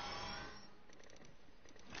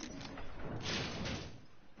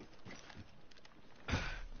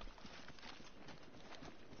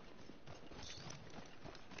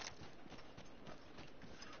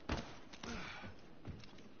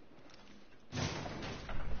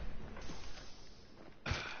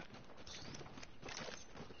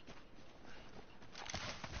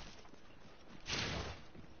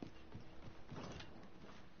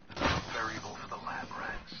 Variable for the lab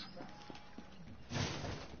rats.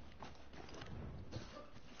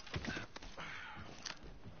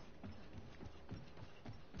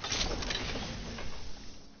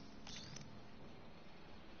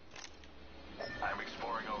 I'm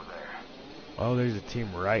exploring over there. Oh, there's a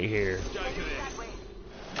team right here. Joker there. That way.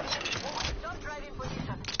 Jump drive in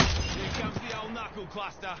position. Here comes the old knuckle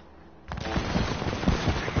cluster.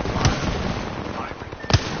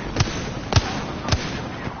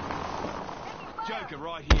 Joker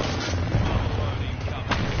right here. Overload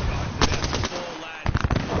incoming. Guys, about 4 lads.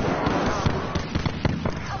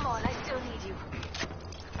 Come on, I still need you.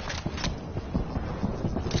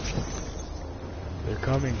 They're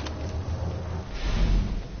coming.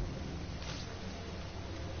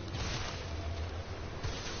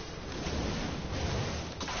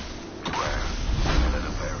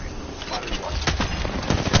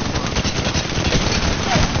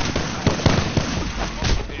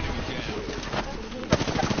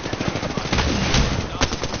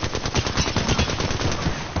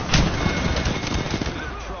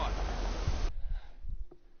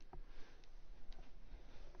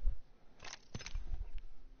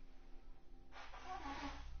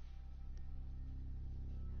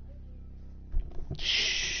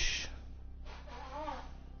 Shh.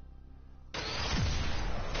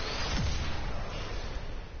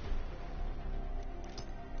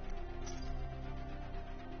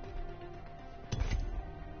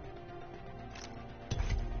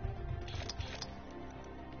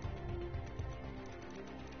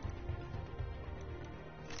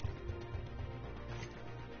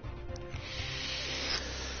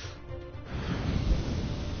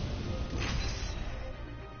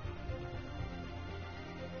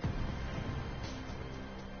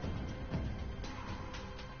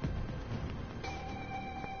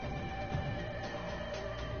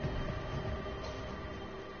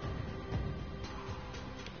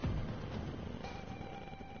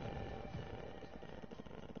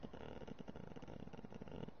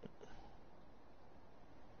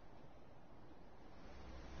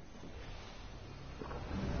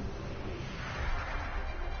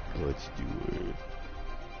 Let's do it.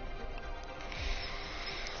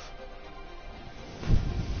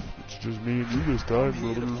 It's just me and you this time,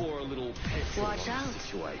 Here to brother. pour a little petrol Watch on out. the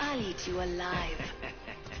situation. I'll eat you alive.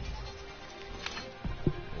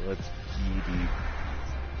 Let's get it.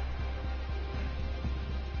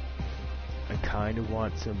 I kind of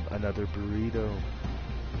want another burrito.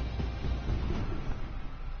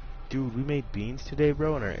 Dude, we made beans today,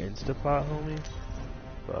 bro, in our Instapot, homie.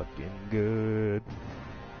 Fucking good.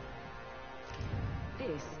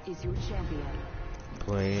 This is your champion.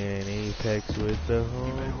 Playing Apex with the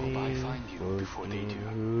better hope I homies. find you before they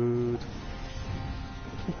do.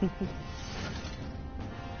 Fucking hood.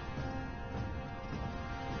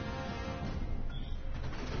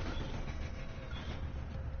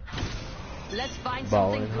 Let's find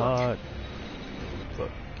Ballin' something good. hot.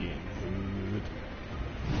 Fucking hood.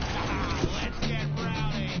 Let's get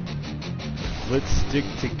rowdy. Let's stick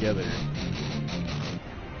together.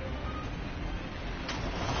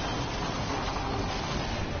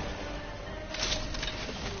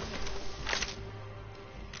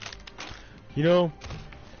 You know,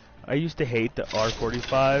 I used to hate the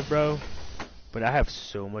R45, bro, but I have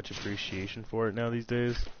so much appreciation for it now these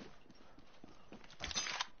days.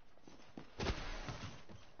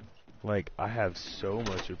 Like, I have so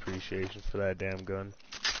much appreciation for that damn gun.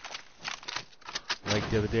 Like,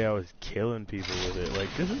 the other day I was killing people with it. Like,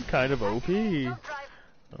 this is kind of OP.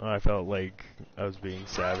 I felt like I was being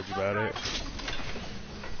savage about it.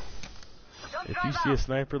 If you see a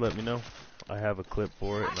sniper, let me know. I have a clip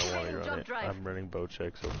for it and I want to run it. I'm running bow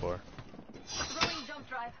check so far. Throwing jump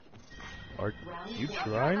drive. Are you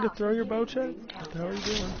trying to throw your bow check? What the hell are you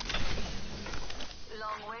doing?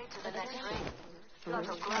 Long way to the next ring. Lots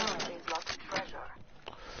of ground means lots of treasure.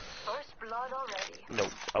 First blood already.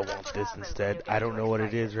 Nope, I want this instead. I don't know what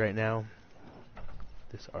it is right now.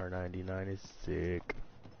 This R99 is sick.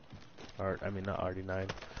 I mean, not R99.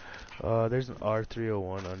 There's an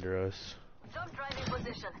R301 under us. Jump drive in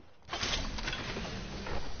position.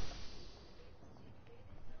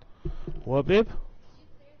 What, babe?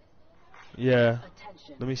 Yeah.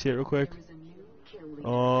 Attention. Let me see it real quick. There is a new kill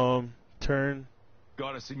leader. Turn.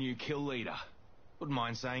 Got us a new kill leader. Wouldn't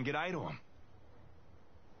mind saying g'day to him.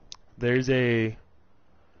 There's a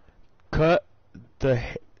cut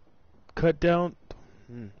down.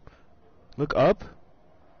 Look up.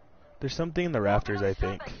 There's something in the rafters, I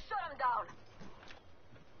think. Shut him down.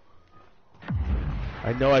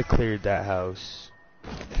 I know I cleared that house.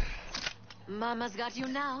 Mama's got you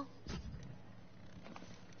now.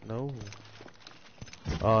 No.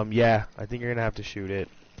 Yeah, I think you're gonna have to shoot it.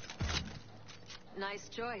 Nice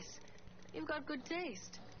choice. You've got good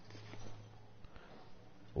taste.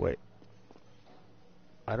 Wait.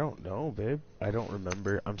 I don't know, babe. I don't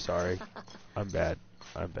remember. I'm sorry. I'm bad.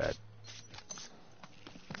 I'm bad.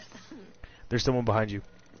 There's someone behind you.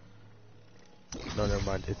 No, never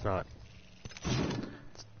mind. It's not.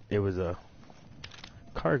 It was a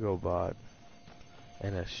cargo bot.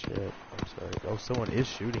 And a ship. I'm sorry. Oh, someone is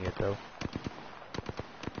shooting it, though.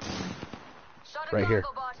 Right here.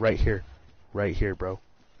 Right here. Right here, bro.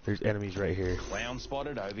 There's enemies right here. Clown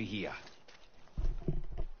spotted over here.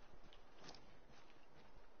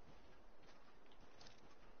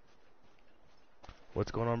 What's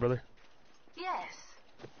going on, brother? Yes.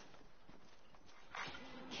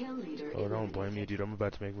 Kill leader. Oh, don't blame me, dude. I'm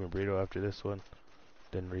about to make me a burrito after this one.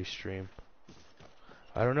 Then restream.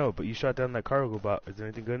 I don't know, but you shot down that cargo bot. Is there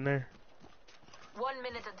anything good in there? 1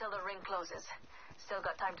 minute until the ring closes. Still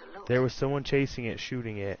got time to loot. There was someone chasing it,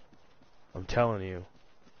 shooting it. I'm telling you.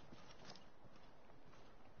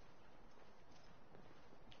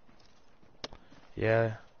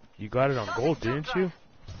 Yeah, you got it on gold, didn't you?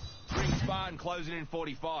 Ring Spartan closing in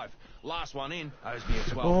 45. Last one in owes me a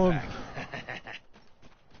 12 pack.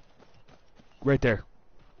 Right there.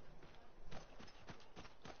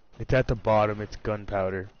 It's at the bottom. It's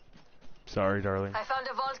gunpowder. Sorry, darling. I found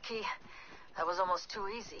a vault key. That was almost too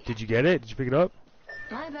easy. Did you get it? Did you pick it up?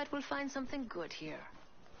 I bet we'll find something good here.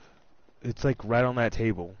 It's like right on that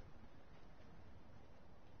table.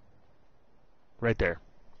 Right there.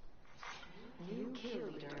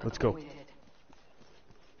 Let's go.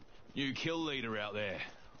 New kill leader out there.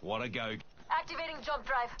 What a go. Activating jump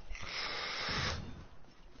drive.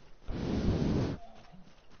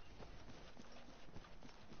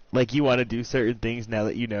 Like you want to do certain things now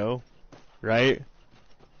that you know, right?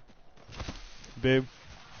 Babe?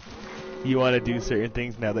 You want to do certain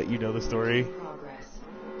things now that you know the story?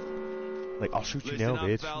 Like, I'll shoot you now,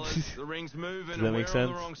 bitch. Fellas, the ring's moving Does and that we're make on sense?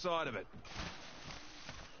 the wrong side of it.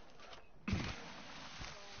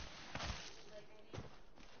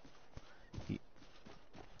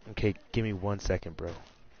 Okay, give me 1 second, bro.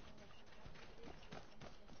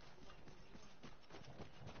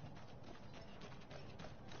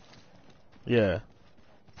 Yeah.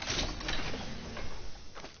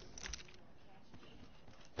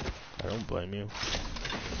 I don't blame you.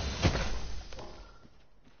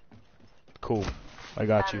 Cool. I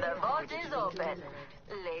got you. And the vault is open.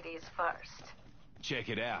 Ladies first. Check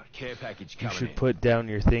it out. Care package You coming should in. put down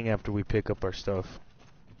your thing after we pick up our stuff.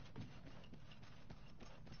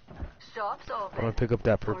 Shops I'm open. gonna pick up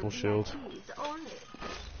that purple shield. VIPs only.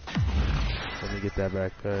 Let me get that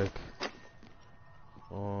backpack.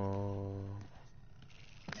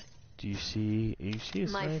 Do you see? You see a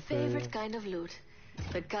My sniper? favorite kind of loot.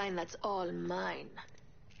 The kind that's all mine.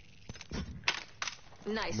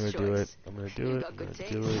 Nice I'm gonna choice. do it. I'm gonna do You it. got I'm good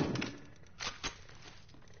gonna do it.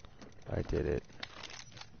 I did it.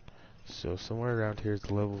 So somewhere around here is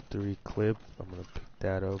the level 3 clip. I'm gonna pick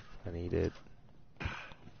that up. I need it.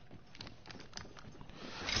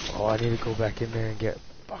 Oh, I need to go back in there and get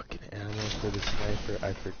fucking ammo for the sniper.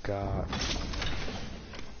 I forgot.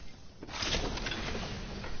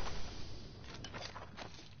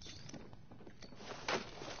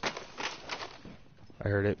 I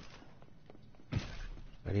heard it.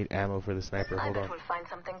 I need ammo for the sniper. I Hold bet on. we'll find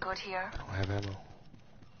something good here. I don't have ammo.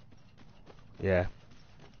 Yeah.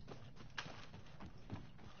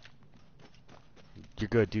 You're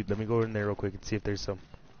good, dude. Let me go in there real quick and see if there's some.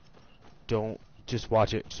 Don't. Just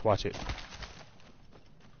watch it. Just watch it.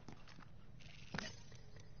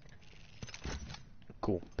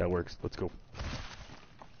 Cool. That works. Let's go.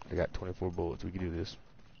 I got 24 bullets. We can do this.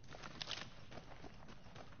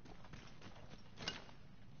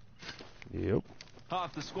 Yep.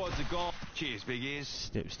 Half the squads are gone. Cheers, big ears.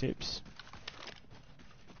 Snip, snips.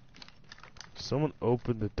 Someone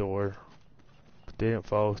opened the door, but they didn't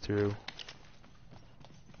follow through.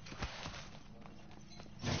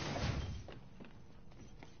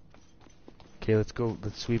 Okay, let's go.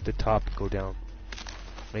 Let's sweep the top and go down.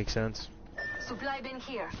 Make sense? Supply bin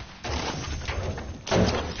here.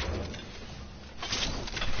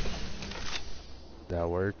 That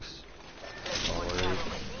works. Let's Alright. over here.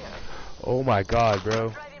 Oh my god, bro.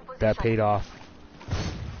 Drive in That position. paid off.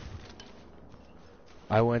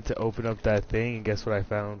 I went to open up that thing and guess what I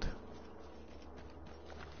found?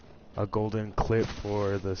 A golden clip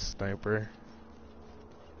for the sniper.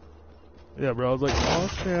 Yeah, bro, I was like, oh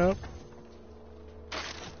snap.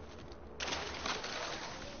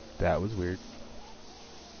 That was weird.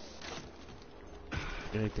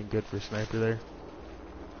 Anything good for sniper there?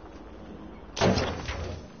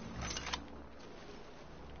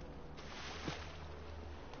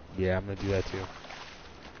 Yeah, I'm gonna do that too.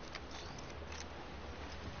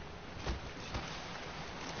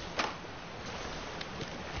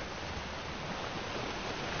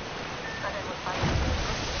 And then we'll find something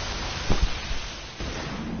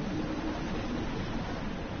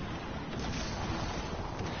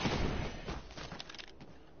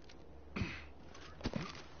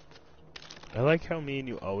I like how me and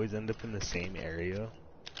you always end up in the same area.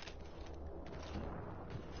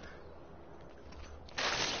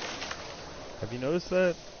 Have you noticed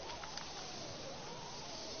that?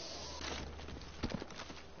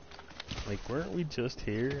 Like, weren't we just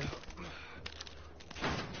here?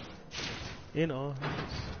 In Oz.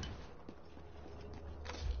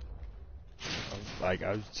 I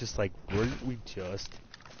was just like, weren't we just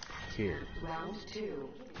here? Round 2,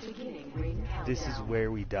 beginning ring countdown. This is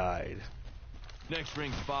where we died. Next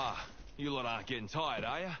ring's bar. You lot aren't getting tired,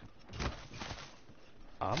 are ya?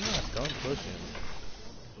 I'm not done pushing.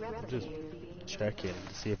 I'm just checking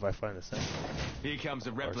to see if I find a sentinel. Here comes a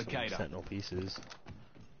Or some replicator. sentinel pieces.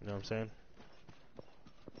 You know what I'm saying?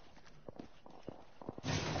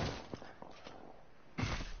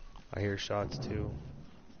 I hear shots too.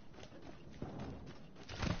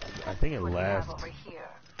 I think it what we have left. over here.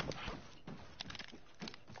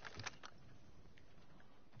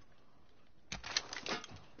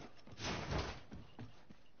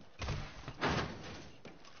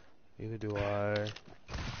 Neither do I.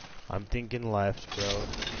 I'm thinking left, bro.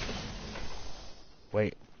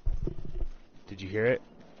 Wait. Did you hear it?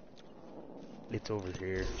 It's over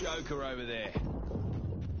here. Joker over there.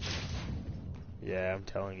 Yeah, I'm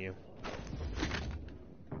telling you.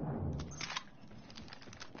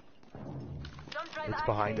 Don't drive It's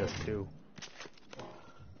behind us, activated. too.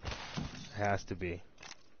 Has to be.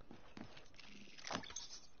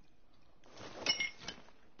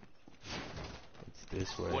 It's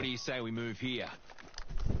this way. What do you say we move here?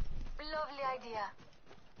 Lovely idea.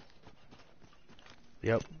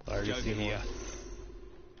 Yep, I already Joker seen here. one.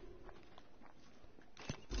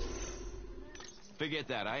 Forget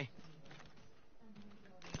that, eh?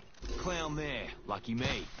 Clown there. Lucky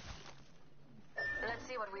me. Let's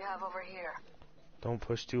see what we have over here. Don't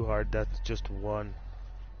push too hard, that's just one.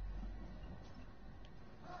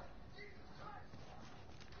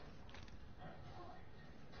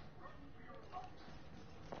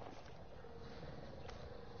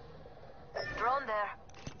 Drone there.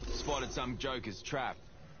 Spotted some Joker's trap.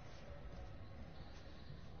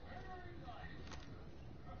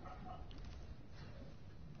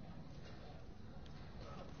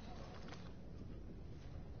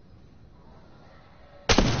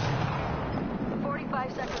 Seconds.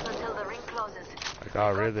 45 seconds until the ring closes. I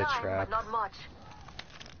got rid of the Time, trap. but not much.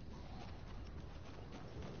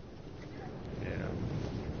 Yeah.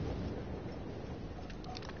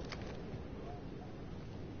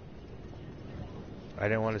 I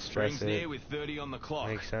didn't want to stress Rings it. near with 30 on the clock.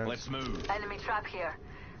 Makes sense. Let's move. Enemy trap here.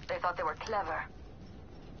 They thought they were clever.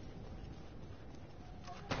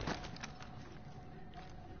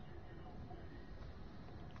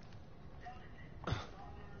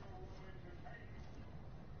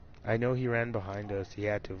 I know he ran behind us. He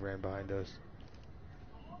had to have ran behind us.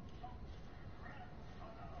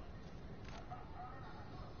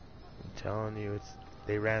 I'm telling you,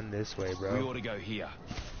 they ran this way, bro. We ought to go here.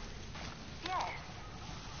 Yes.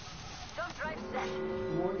 Don't drive set.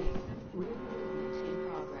 Warning. Rear movement in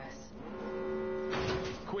progress.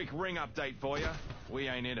 Quick ring update for you. We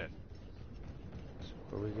ain't in it.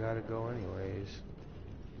 But we gotta go anyways.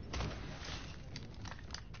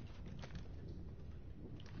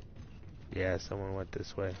 Yeah, someone went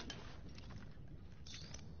this way.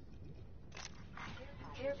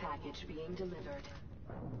 Care package being delivered.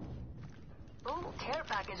 Ooh, care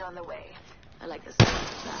package on the way. I like the sound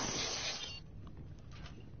of that.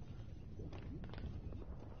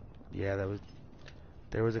 Yeah,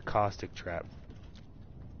 there was a caustic trap.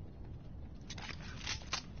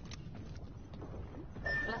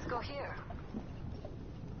 Let's go here.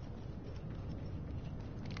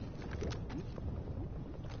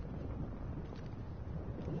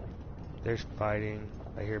 There's fighting.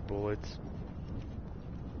 I hear bullets.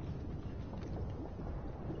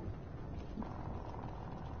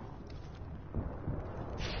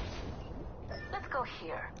 Let's go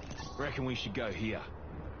here. Reckon we should go here.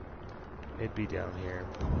 It'd be down here.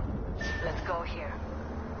 Let's go here.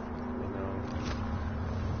 No.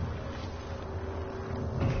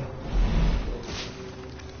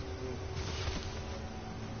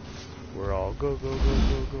 We're all go, go, go,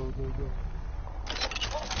 go, go, go, go.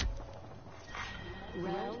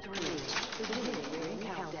 Round 3. Beginning ring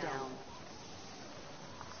countdown.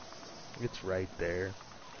 It's right there.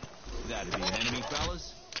 That'd be an enemy,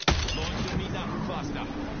 fellas. Launch me knuckle cluster. I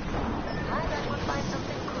bet we'll find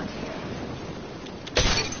something good here.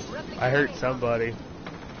 I hurt somebody.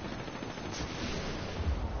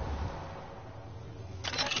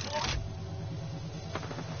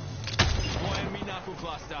 More enemy knuckle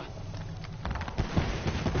cluster.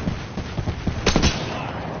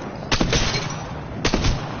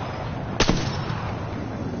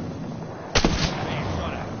 Man,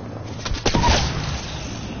 shot at.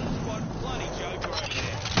 Spot bloody Joker over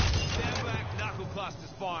there. Stand back, knuckle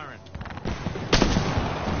cluster's firing.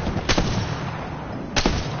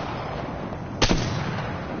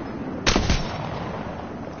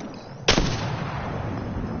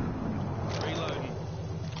 Reloading.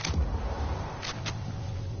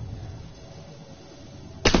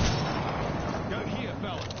 Go here,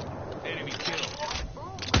 fella. Enemy killed.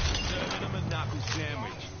 Serving him a knuckle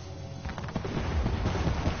sandwich.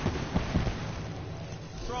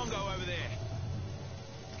 Strongo over there.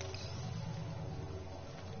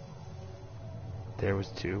 There was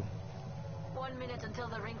two. 1 minute until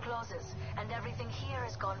the ring closes, and everything here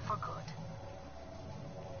is gone for good.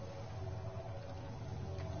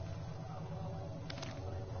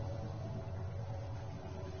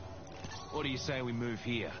 What do you say we move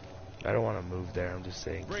here? I don't want to move there. I'm just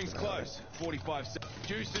saying. Rings close. 45 seconds.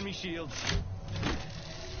 Juicing me shields.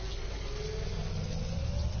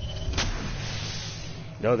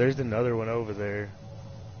 No, there's another one over there.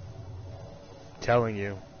 Telling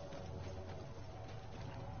you.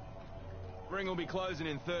 Ring will be closing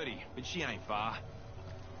in 30, but she ain't far.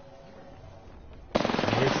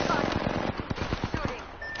 Shooting.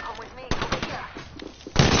 Come with me. Over here.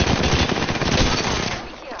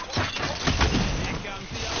 Enemy here. Here comes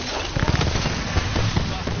the other one.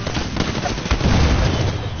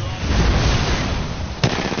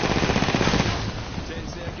 10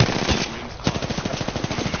 seconds. Rings close.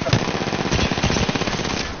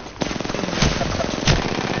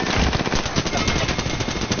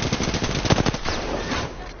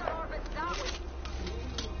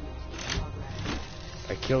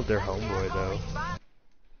 I killed their homeboy though.